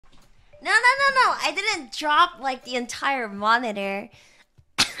No. I didn't drop like the entire monitor.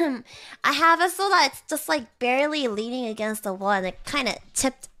 I have it so that it's just like barely leaning against the wall and it kind of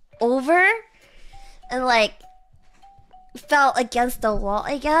tipped over and like fell against the wall,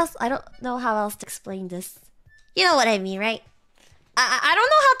 I guess. I don't know how else to explain this. You know what I mean, right? I don't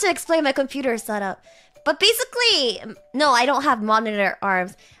know how to explain my computer setup. But basically, no, I don't have monitor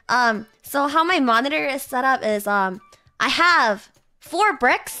arms. So how my monitor is set up is I have 4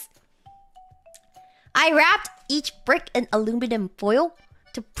 bricks. I wrapped each brick in aluminum foil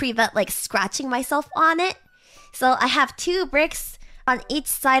to prevent like scratching myself on it. So I have 2 bricks on each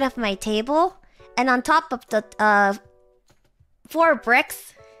side of my table, and on top of the 4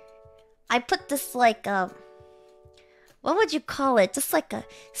 bricks, I put this like what would you call it? Just like a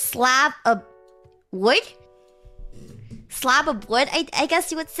slab of wood? Slab of wood, I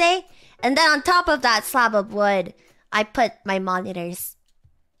guess you would say. And then on top of that slab of wood, I put my monitors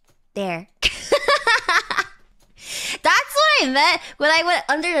there. That's what I meant when I went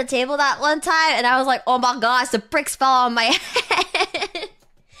under the table that one time and I was like, oh my gosh, the bricks fell on my head.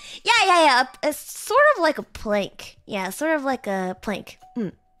 Yeah. It's sort of like a plank. Yeah, sort of like a plank.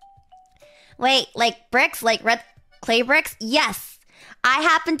 Wait, like bricks? Like red clay bricks? Yes. I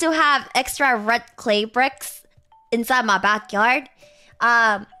happen to have extra red clay bricks inside my backyard.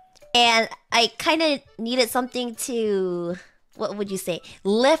 And I kind of needed something to, what would you say,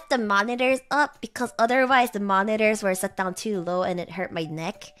 lift the monitors up, because otherwise the monitors were set down too low and it hurt my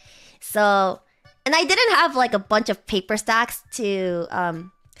neck. So, and I didn't have like a bunch of paper stacks to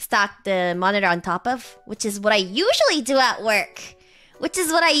stack the monitor on top of, which is what I usually do at work.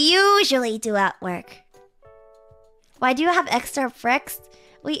 Why do you have extra bricks?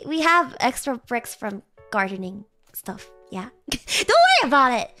 We have extra bricks from gardening stuff. Yeah. Don't worry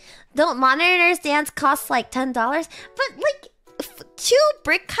about it. The monitor stands cost like $10, but like 2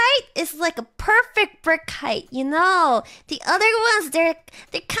 brick height is like a perfect brick height, you know. The other ones, they're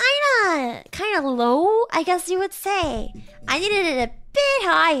kind of low, I guess you would say. I needed it a bit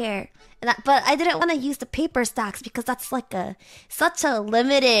higher, but I didn't want to use the paper stacks because that's like such a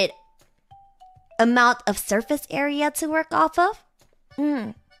limited amount of surface area to work off of.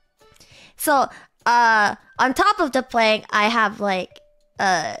 So on top of the plank, I have like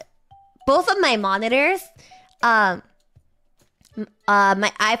both of my monitors, my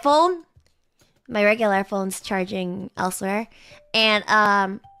iPhone, my regular phone's charging elsewhere, and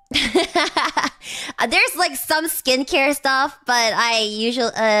there's like some skincare stuff, but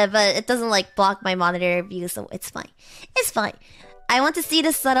but it doesn't like block my monitor view, so it's fine. I want to see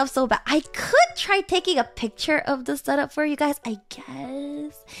the setup so bad. I could try taking a picture of the setup for you guys, I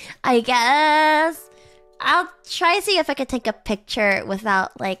guess. I'll try to see if I can take a picture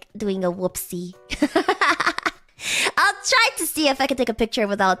without like doing a whoopsie. I'll try to see if I can take a picture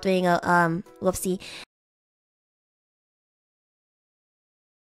without doing a whoopsie.